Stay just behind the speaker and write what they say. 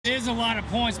It is a lot of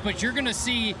points, but you're going to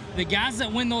see the guys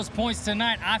that win those points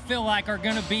tonight, I feel like, are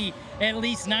going to be at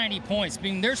least 90 points. I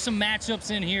mean, there's some matchups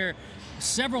in here,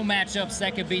 several matchups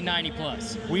that could be 90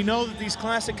 plus. We know that these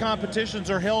classic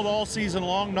competitions are held all season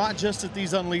long, not just at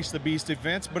these Unleash the Beast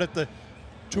events, but at the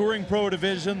Touring Pro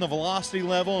Division, the Velocity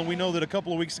level, and we know that a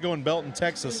couple of weeks ago in Belton,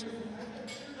 Texas,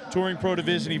 Touring Pro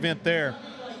Division event there,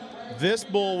 this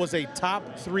bull was a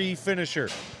top 3 finisher.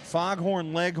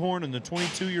 Foghorn, Leghorn, and the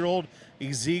 22-year-old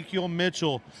Ezekiel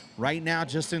Mitchell, right now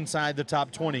just inside the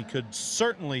top 20, could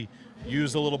certainly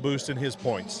use a little boost in his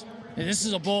points. And this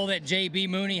is a bull that J.B.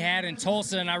 Mooney had in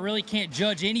Tulsa, and I really can't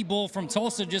judge any bull from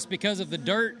Tulsa just because of the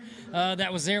dirt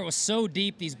that was there. It was so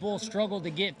deep. These bulls struggled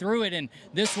to get through it, and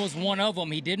this was one of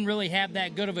them. He didn't really have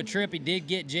that good of a trip. He did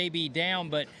get J.B. down,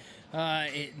 but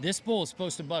this bull is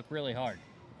supposed to buck really hard.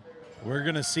 We're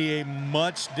going to see a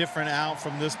much different out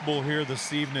from this bull here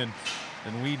this evening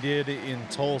than we did in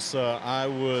Tulsa. I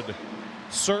would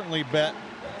certainly bet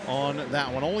on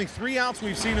that one. Only 3 outs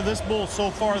we've seen of this bull so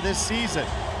far this season.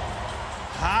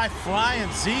 High flying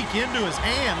Zeke into his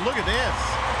hand. Look at this.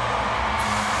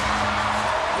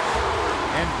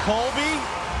 And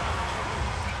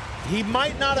Colby, he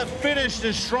might not have finished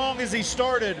as strong as he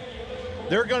started.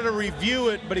 They're going to review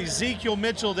it, but Ezekiel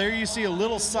Mitchell, there you see a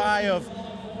little sigh of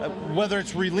whether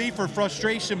it's relief or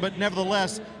frustration, but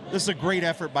nevertheless, this is a great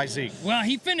effort by Zeke. Well,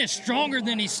 he finished stronger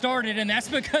than he started, and that's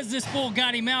because this bull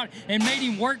got him out and made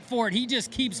him work for it. He just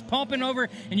keeps pumping over,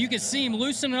 and you can see him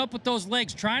loosening up with those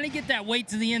legs, trying to get that weight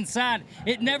to the inside.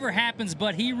 It never happens,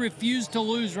 but he refused to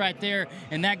lose right there,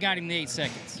 and that got him the 8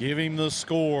 seconds. Give him the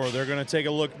score. They're going to take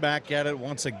a look back at it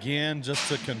once again just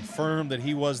to confirm that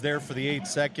he was there for the 8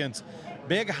 seconds.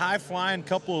 Big high-flying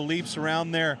couple of leaps around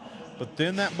there. But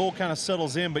then that bull kind of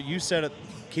settles in, but you said it,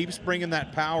 keeps bringing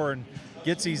that power and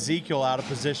gets Ezekiel out of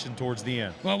position towards the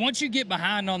end. Well, once you get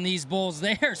behind on these bulls,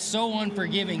 they are so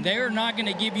unforgiving. They are not going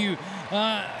to give you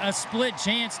a split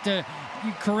chance to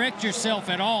correct yourself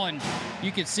at all, and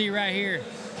you can see right here,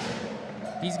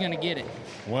 he's going to get it.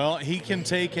 Well, he can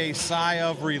take a sigh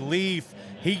of relief.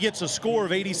 He gets a score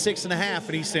of 86.5,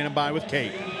 and he's standing by with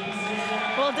Kate.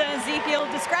 Well done, Ezekiel.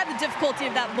 Describe the difficulty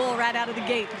of that bull right out of the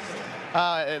gate.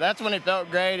 That's when it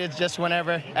felt great. It's just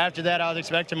whenever, after that, I was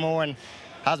expecting more, and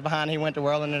I was behind. He went to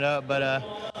whirling it up, but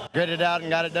gritted it out and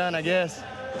got it done, I guess.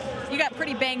 You got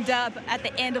pretty banged up at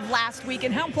the end of last week,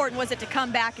 and how important was it to come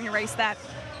back and erase that?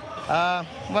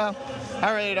 Well,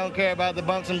 I really don't care about the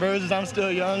bumps and bruises. I'm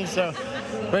still young, so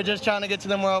we're just trying to get to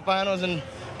them World Finals and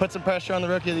put some pressure on the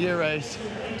Rookie of the Year race.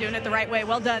 Doing it the right way.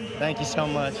 Well done. Thank you so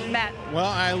much. Matt. Well,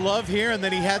 I love hearing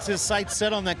that he has his sights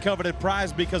set on that coveted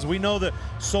prize, because we know that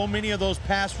so many of those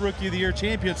past Rookie of the Year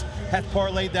champions have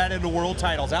parlayed that into world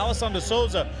titles. Alisson de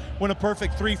Souza went a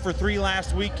perfect 3 for 3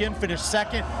 last weekend, finished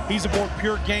second. He's aboard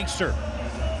Pure Gangster,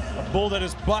 a bull that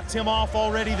has bucked him off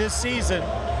already this season.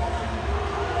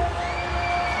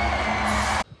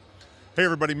 Hey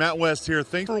everybody, Matt West here.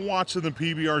 Thanks for watching the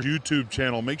PBR YouTube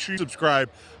channel. Make sure you subscribe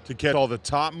to catch all the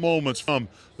top moments from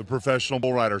the professional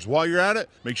bull riders. While you're at it,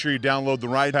 make sure you download the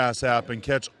Ride Pass app and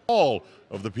catch all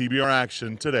of the PBR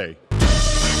action today.